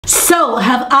So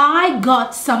have I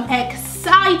got some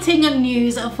exciting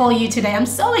news for you today. I'm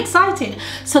so excited.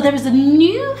 So there is a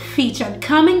new feature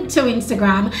coming to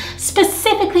Instagram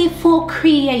specifically for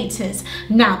creators.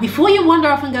 Now, before you wander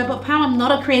off and go, but Pam, I'm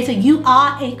not a creator. You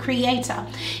are a creator.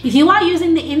 If you are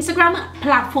using the Instagram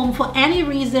platform for any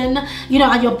reason,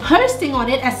 and you're posting on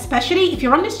it, especially if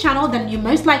you're on this channel, then you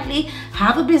most likely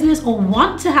have a business or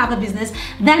want to have a business,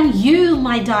 then you,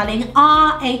 my darling,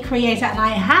 are a creator. And I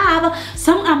have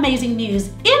some amazing news.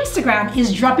 Instagram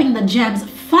is dropping the gems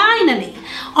finally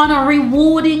on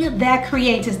rewarding their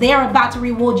creators. They are about to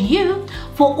reward you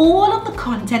for all of the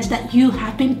content that you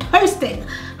have been posting.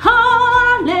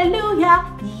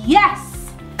 Hallelujah. Yes.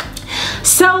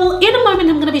 So in a moment,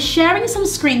 I'm going to be sharing some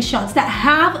screenshots that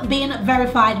have been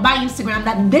verified by Instagram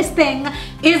that this thing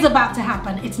is about to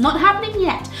happen. It's not happening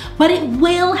yet, but it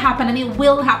will happen, and it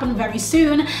will happen very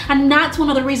soon. And that's one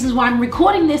of the reasons why I'm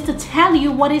recording this, to tell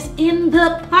you what is in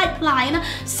the pipeline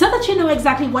so that you know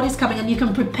exactly what is coming and you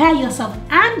can prepare yourself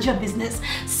and your business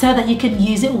so that you can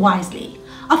use it wisely.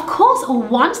 Of course,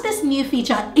 once this new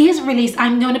feature is released,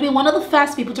 I'm going to be one of the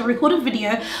first people to record a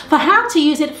video for how to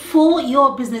use it for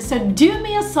your business. So do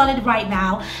me a solid right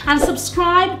now and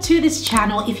subscribe to this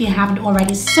channel if you haven't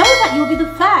already, so that you'll be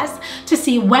the first to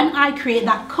see when I create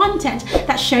that content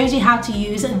that shows you how to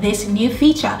use this new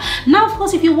feature. Now, of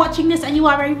course, if you're watching this and you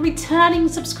are a returning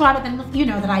subscriber, then you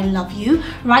know that I love you,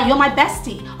 right? You're my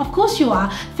bestie. Of course you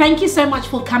are. Thank you so much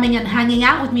for coming and hanging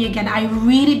out with me again. I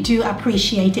really do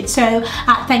appreciate it. So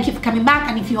thank you for coming back,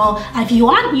 and if you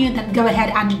aren't new, then go ahead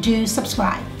and do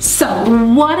subscribe. So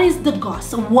what is the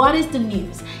goss? What is the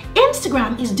news?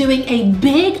 Instagram is doing a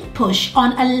big push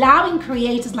on allowing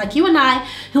creators like you and I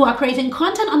who are creating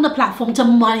content on the platform to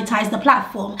monetize the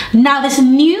platform. Now, this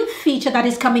new feature that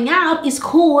is coming out is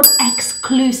called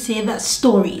exclusive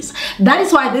stories. That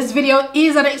is why this video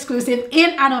is an exclusive in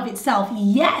and of itself.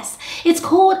 Yes, it's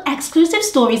called exclusive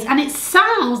stories, and it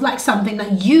sounds like something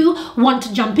that you want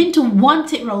to jump into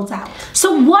once it rolls out.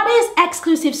 So what is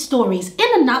exclusive stories?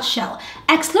 In a nutshell,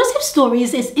 exclusive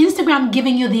stories is Instagram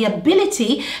giving you the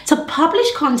ability to publish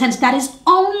content that is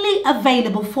only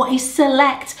available for a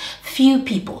select few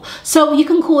people. So you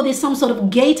can call this some sort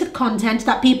of gated content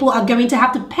that people are going to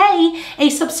have to pay a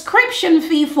subscription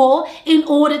fee for in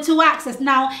order to access.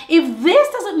 Now, if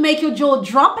this doesn't make your jaw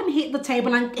drop and hit the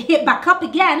table and hit back up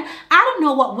again, I don't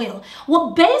know what will.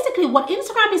 Well, basically what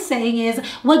Instagram is saying is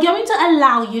we're going to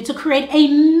allow you to create a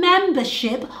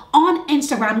membership on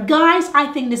Instagram. Guys, I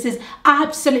think this is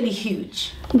absolutely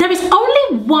huge. There is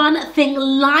only one thing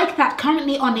like that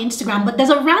currently on Instagram, but there's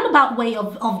a roundabout way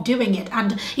of doing it.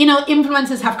 And,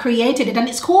 influencers have created it, and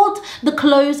it's called the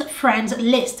close friends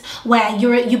list, where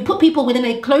you put people within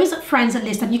a close friends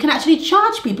list and you can actually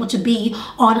charge people to be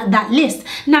on that list.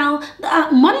 Now,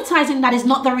 monetizing that is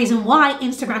not the reason why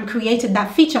Instagram created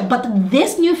that feature, but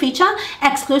this new feature,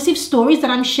 exclusive stories, that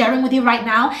I'm sharing with you right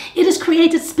now, it is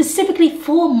created specifically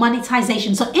for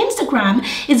monetization. So Instagram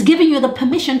is giving you the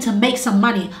permission to make some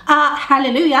money.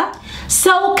 Hallelujah.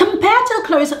 So compared to the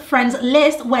close friends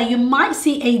list, where you might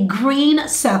see a green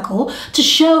circle to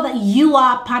show that you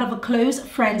are part of a close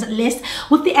friends list,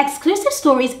 with the exclusive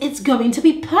stories, it's going to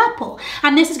be purple,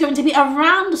 and this is going to be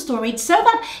around the story, so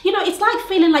that it's like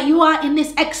feeling like you are in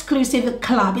this exclusive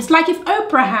club. It's like if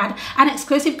Oprah had an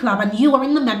exclusive club and you are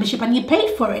in the membership and you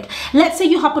paid for it. Let's say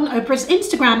you hop on Oprah's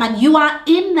Instagram and you are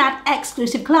in that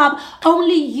exclusive club.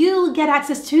 Only you get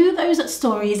access to those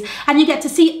stories, and you get to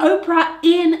see Oprah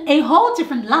in a whole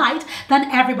different light than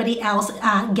everybody else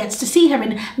gets to see her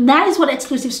in. That is what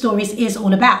exclusive stories is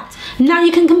all about. Now,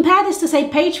 you can compare this to, say,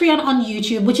 Patreon on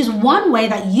YouTube, which is one way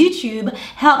that YouTube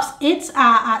helps its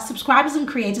subscribers and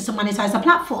creators to monetize the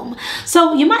platform.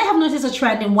 So you might have noticed a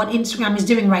trend in what Instagram is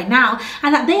doing right now,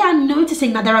 and that they are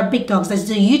noticing that there are big dogs. There's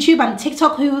the YouTube and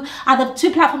TikTok, who are the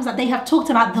two platforms that they have talked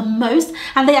about the most,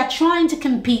 and they are trying to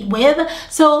compete with.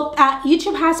 So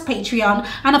YouTube has Patreon,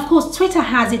 and of course Twitter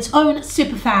has its own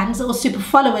super fans or super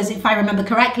followers, if I remember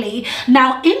correctly.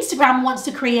 Now Instagram wants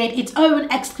to create its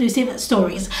own exclusive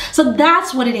stories. So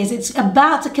that's what it is. It's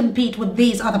about to compete with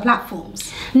these other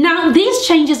platforms. Now, these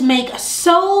changes make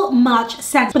so much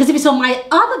sense, because if you saw my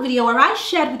other video where I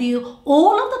shared with you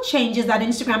all of the changes that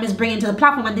Instagram is bringing to the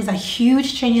platform, and these are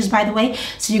huge changes, by the way,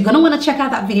 so you're going to want to check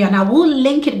out that video, and I will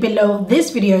link it below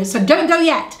this video, so don't go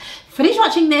yet. finish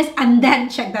watching this and then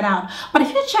check that out. But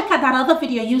if you check out that other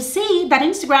video, you see that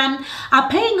Instagram are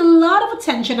paying a lot of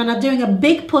attention and are doing a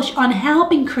big push on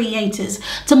helping creators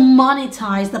to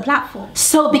monetize the platform.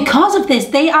 So because of this,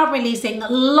 they are releasing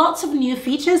lots of new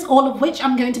features, all of which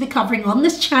I'm going to be covering on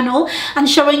this channel and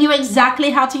showing you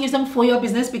exactly how to use them for your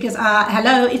business, because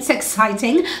hello, it's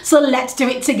exciting. So let's do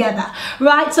it together,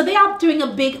 right? So they are doing a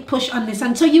big push on this,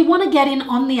 and so you want to get in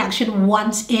on the action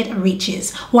once it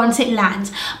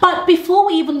lands. But before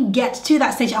we even get to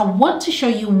that stage, I want to show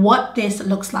you what this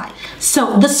looks like.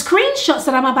 So the screenshots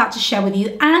that I'm about to share with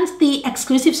you and the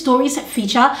exclusive stories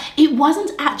feature, it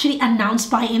wasn't actually announced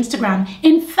by Instagram.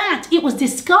 In fact, it was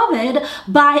discovered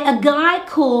by a guy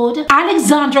called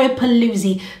Alexandro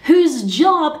Paluzzi, whose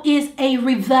job is a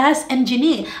reverse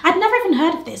engineer. I'd never even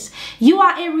heard of this. You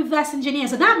are a reverse engineer,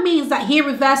 so that means that he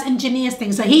reverse engineers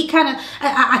things. So he kind of,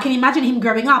 I can imagine him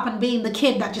growing up and being the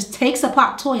kid that just takes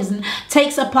apart toys and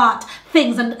takes apart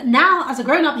things, and now as a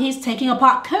grown-up he's taking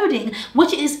apart coding,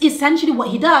 which is essentially what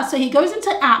he does. So he goes into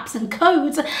apps and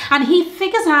codes and he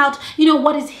figures out, you know,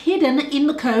 what is hidden in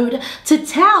the code to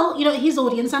tell, you know, his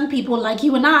audience and people like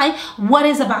you and I what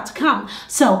is about to come.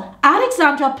 So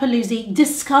Alexandra Paluzzi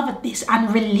discovered this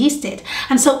and released it,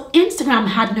 and so Instagram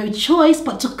had no choice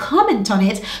but to comment on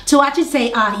it, to actually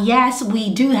say, yes,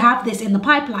 we do have this in the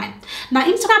pipeline. Now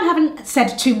Instagram haven't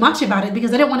said too much about it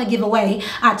because they don't want to give away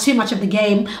too much of the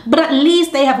game, but at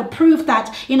least they have approved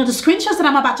that, you know, the screenshots that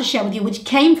I'm about to share with you, which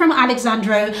came from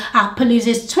Alexandro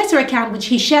Paluzzi's Twitter account, which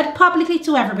he shared publicly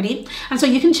to everybody, and so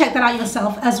you can check that out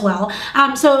yourself as well.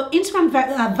 So Instagram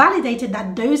validated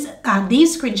that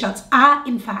these screenshots are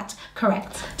in fact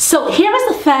correct. So here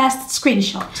is the first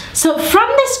screenshot. So from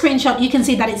this screenshot you can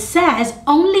see that it says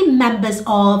only members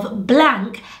of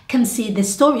blank can see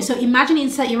this story. So imagine,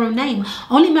 insert your own name.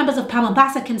 Only members of Pamela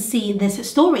Basser can see this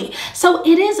story. So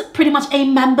it is pretty much a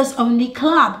members only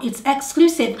club. It's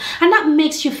exclusive, and that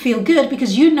makes you feel good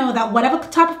because you know that whatever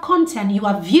type of content you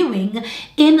are viewing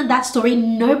in that story,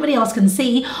 nobody else can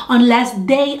see unless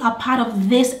they are part of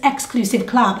this exclusive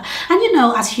club. And you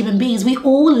know, as human beings, we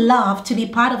all love to be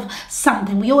part of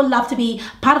something. We all love to be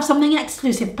part of something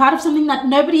exclusive, part of something that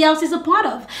nobody else is a part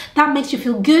of. That makes you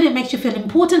feel good. It makes you feel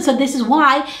important. So this is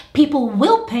why people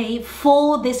will pay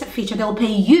for this feature. They'll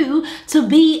pay you to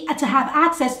have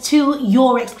access to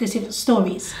your exclusive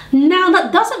stories. Now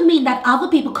that doesn't mean that other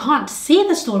people can't see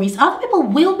the stories. Other people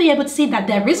will be able to see that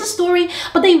there is a story,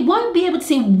 but they won't be able to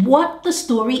see what the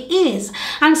story is.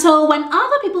 And so when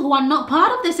other people who are not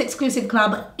part of this exclusive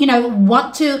club, you know,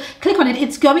 want to click on it,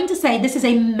 it's going to say this is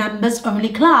a members only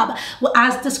club,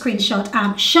 as the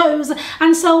screenshot shows.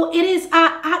 And so it is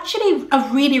actually a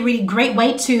really great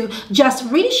way to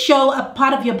just really show a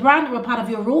part of your brand or a part of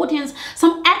your audience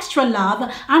some extra love,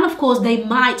 and of course they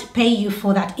might pay you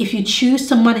for that if you choose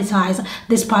to monetize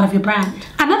this part of your brand.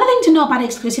 Another thing to know about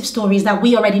exclusive stories that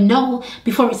we already know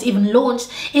before it's even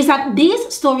launched is that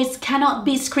these stories cannot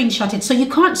be screenshotted. So you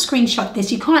can't screenshot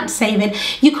this, you can't save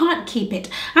it, you can't keep it.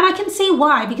 And I can see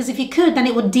why, because if you could, then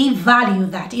it would devalue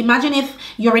that. Imagine if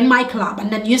you're in my club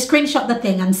and then you screenshot the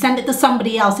thing and send it to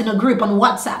somebody else in a group on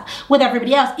WhatsApp with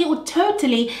everybody else. It would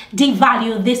totally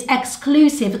devalue this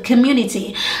exclusive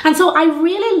community. And so I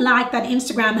really like that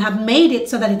Instagram have made it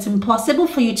so that it's impossible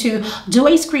for you to do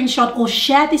a screenshot or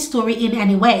share this story in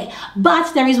any way.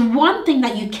 But there is one thing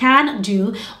that you can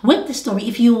do with the story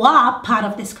if you are part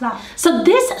of this club. So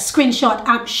this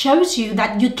screenshot shows you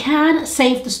that you can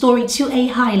save the story to a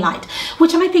highlight,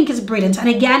 which I think is brilliant. And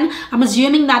again, I'm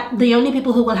assuming that the only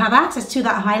people who will have access to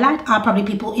that highlight are probably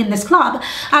people in this club.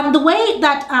 The way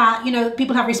that you know,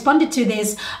 people have responded to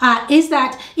this is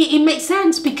that it makes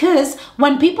sense, because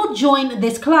when people join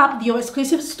this club, your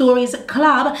exclusive stories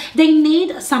club, they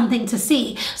need something to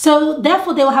see. So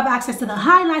therefore they will have access to the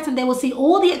highlights and they will see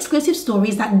all the exclusive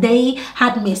stories that they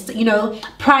had missed, you know,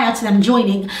 prior to them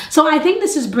joining. So I think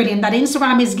this is brilliant that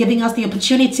Instagram is giving us the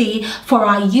opportunity for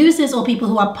our users or people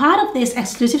who are part of this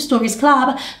exclusive stories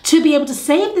club to be able to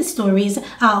save the stories,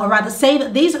 or rather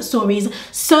save these stories,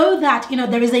 so that, you know,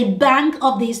 there is a bank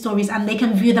of these stories and they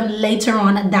can view them later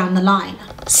on down the line.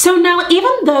 So now,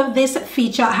 even though this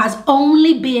feature has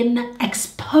only been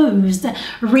exposed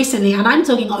recently, and I'm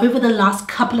talking over the last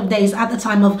couple of days at the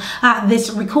time of this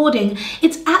recording,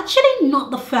 it's actually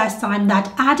not the first time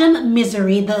that Adam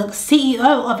Misery, the CEO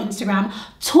of Instagram,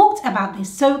 talked about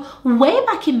this. So way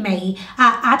back in May,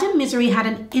 Adam Misery had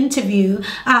an interview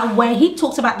where he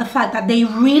talks about the fact that they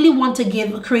really want to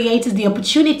give creators the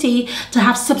opportunity to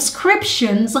have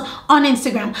subscriptions on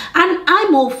Instagram, and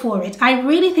I'm all for it. I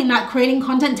really think that creating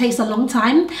content takes a long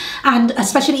time, and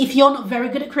especially if you're not very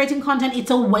good at creating content, it's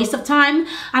a waste of time.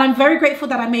 And I'm very grateful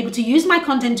that I'm able to use my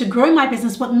content to grow my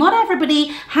business, but not everybody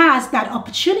has that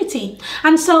opportunity.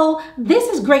 And so this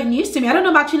is great news to me. I don't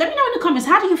know about you. Let me know in the comments,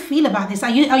 how do you feel about this? Are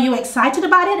you excited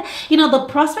about it? You know, the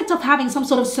prospect of having some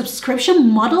sort of subscription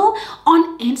model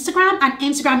on Instagram, and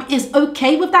Instagram is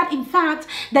okay with that. In fact,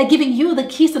 they're giving you the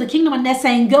keys to the kingdom, and they're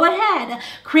saying, go ahead,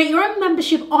 create your own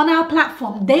membership on our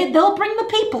platform. They'll bring the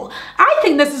people. I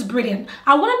think this is brilliant.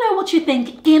 I want to know what you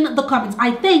think in the comments.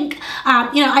 I think,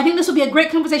 I think this will be a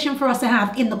great conversation for us to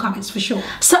have in the comments for sure.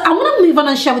 So I want to move on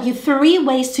and share with you 3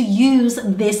 ways to use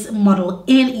this model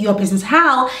in your business.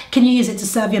 How can you use it to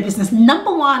serve your business?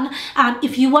 Number 1,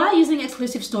 if you are using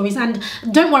exclusive stories, and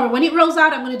don't worry, when it rolls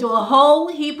out, I'm going to do a whole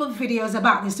heap of videos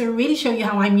about this to really show you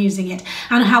how I'm using it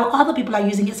and how other people are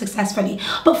using it successfully.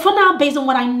 But for now, based on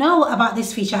what I know about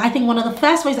this feature, I think one of the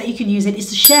first ways that you can use it is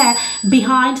to share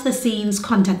behind the scenes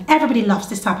content. Everybody loves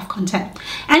this type of content.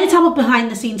 Any type of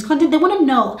behind the scenes content, they want to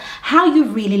know how you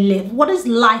really live. What is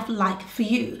life like for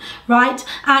you, right?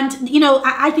 And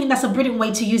I think that's a brilliant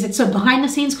way to use it. So behind the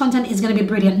scenes content is going to be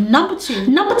brilliant. Number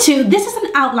two, this is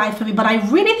an outlier for me, but I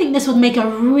really think this would make a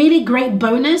really great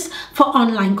bonus for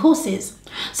online courses.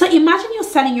 So imagine you're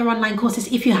selling your online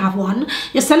courses. If you have one,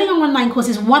 you're selling your online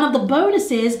courses. One of the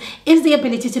bonuses is the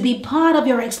ability to be part of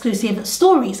your exclusive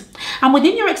stories. And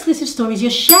within your exclusive stories,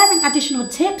 you're sharing additional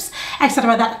tips,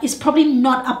 etc. that is probably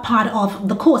not a part of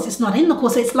the course. It's not in the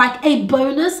course. So it's like a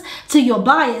bonus to your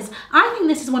buyers. I think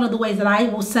this is one of the ways that I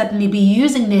will certainly be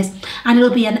using this, and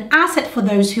it'll be an asset for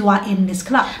those who are in this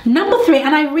club. Number 3,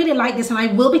 and I really like this, and I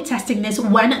will be testing this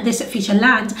when this feature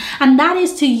lands, and that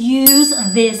is to use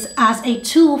this as a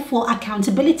tool for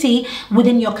accountability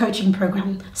within your coaching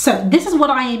program. So this is what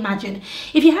I imagine.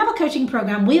 If you have a coaching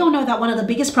program, we all know that one of the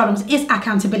biggest problems is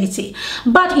accountability,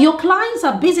 but your clients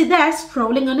are busy there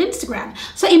scrolling on Instagram.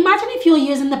 So imagine if you're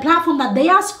using the platform that they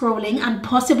are scrolling and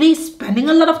possibly spending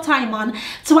a lot of time on,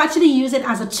 to actually use it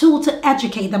as a tool to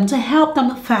educate them, to help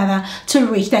them further to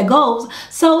reach their goals.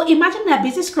 So imagine they're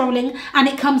busy scrolling and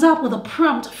it comes up with a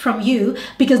prompt from you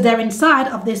because they're inside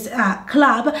of this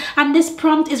club, and this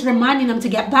prompt is reminding them to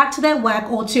get back to their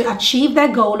work or to achieve their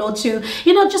goal, or to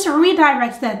just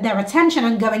redirect their attention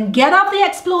and go and get off the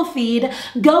explore feed,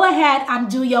 go ahead and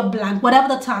do your blank, whatever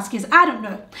the task is. I don't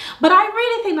know, but I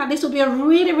really think that this will be a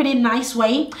really nice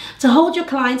way to hold your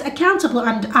clients accountable,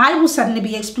 and I will certainly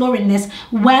be exploring this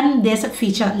when this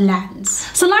feature lands.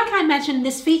 So like I mentioned,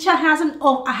 this feature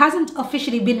hasn't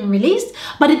officially been released,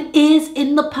 but it is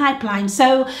in the pipeline.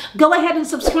 So go ahead and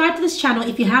subscribe to this channel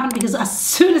if you haven't, because as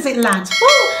soon as it lands,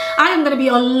 I am going to be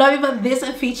all over this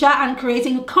feature and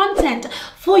creating content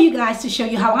for you guys to show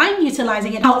you how I'm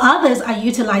utilizing it, how others are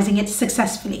utilizing it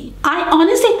successfully. I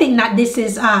honestly think that this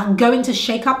is going to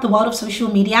shake up the world of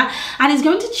social media, and it's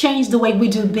going to change the way we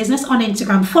do business on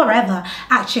Instagram forever,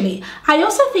 actually. I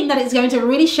also think that it's going to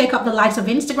really shake up the likes of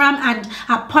Instagram and,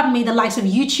 the likes of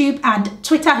YouTube and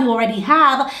Twitter, who already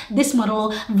have this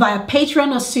model via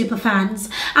Patreon or super fans.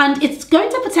 And it's going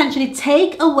to potentially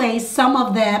take away some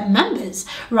of their members,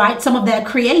 right? Some of their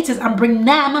creators, and bring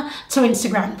them to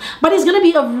Instagram. But it's going to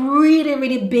be a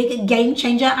really big game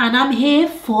changer, and I'm here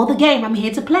for the game. I'm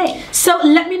here to play. So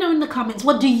let me know in the comments,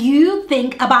 what do you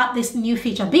think about this new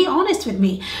feature? Be honest with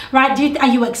me, right? Are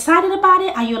you excited about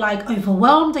it? Are you like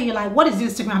overwhelmed? Are you like, what is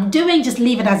Instagram doing? Just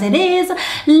leave it as it is.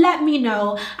 Let me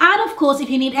know. And of course, if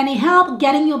you need any help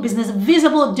getting your business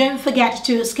visible, don't forget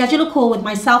to schedule a call with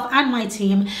myself and my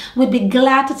team. We'd be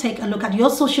glad to take a look at your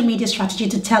social media strategy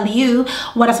to tell you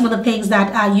what are some of the things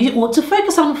that you ought to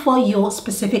focus on for your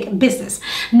specific business.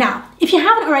 Now, if you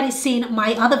haven't already seen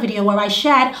my other video where I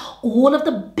shared all of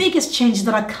the biggest changes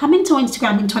that are coming to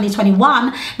Instagram in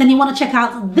 2021, then you want to check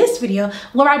out this video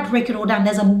where I break it all down.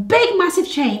 There's a big massive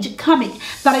change coming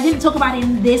that I didn't talk about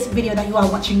in this video that you are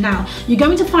watching now. You're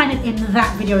going to find it in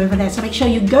that video over there, so make sure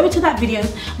you go to that video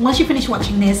once you finish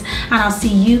watching this, and I'll see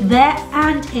you there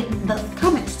and in the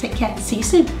comments. Take care. See you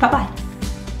soon. Bye bye.